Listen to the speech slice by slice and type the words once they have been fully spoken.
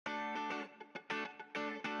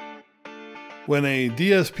When a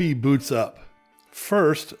DSP boots up,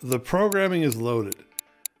 first, the programming is loaded.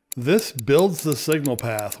 This builds the signal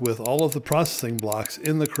path with all of the processing blocks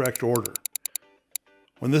in the correct order.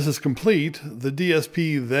 When this is complete, the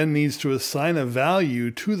DSP then needs to assign a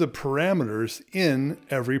value to the parameters in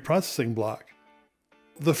every processing block.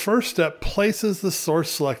 The first step places the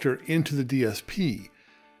source selector into the DSP,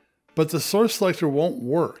 but the source selector won't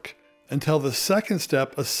work until the second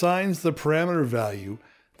step assigns the parameter value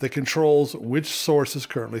that controls which source is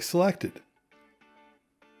currently selected.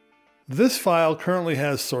 This file currently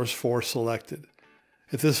has source 4 selected.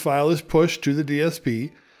 If this file is pushed to the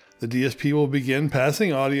DSP will begin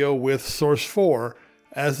passing audio with source 4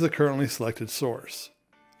 as the currently selected source.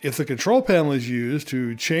 If the control panel is used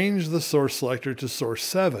to change the source selector to source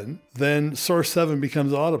 7, then source 7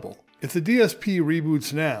 becomes audible. If the DSP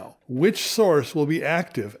reboots now, which source will be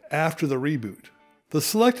active after the reboot? The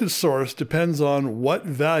selected source depends on what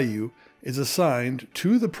value is assigned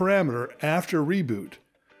to the parameter after reboot,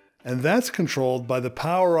 and that's controlled by the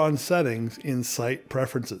power on settings in Site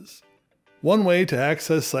Preferences. One way to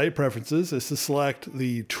access Site Preferences is to select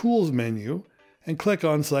the Tools menu and click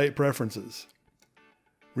on Site Preferences.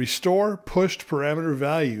 Restore Pushed Parameter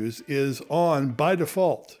Values is on by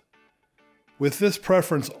default. With this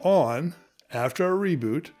preference on, after a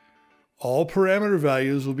reboot, all parameter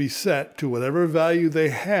values will be set to whatever value they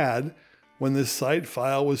had when this site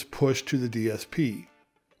file was pushed to the DSP.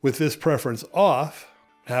 With this preference off,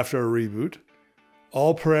 after a reboot,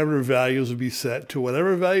 all parameter values will be set to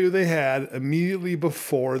whatever value they had immediately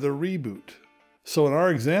before the reboot. So in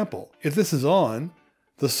our example, if this is on,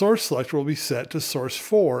 the source selector will be set to source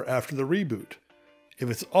 4 after the reboot.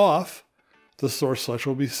 If it's off, the source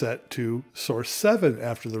selector will be set to source 7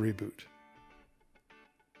 after the reboot.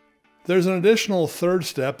 There's an additional third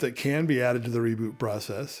step that can be added to the reboot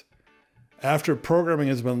process. After programming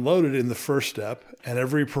has been loaded in the first step and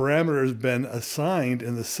every parameter has been assigned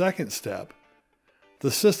in the second step, the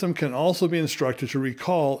system can also be instructed to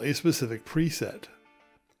recall a specific preset.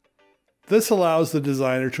 This allows the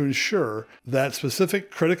designer to ensure that specific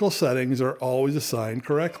critical settings are always assigned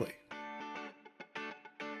correctly.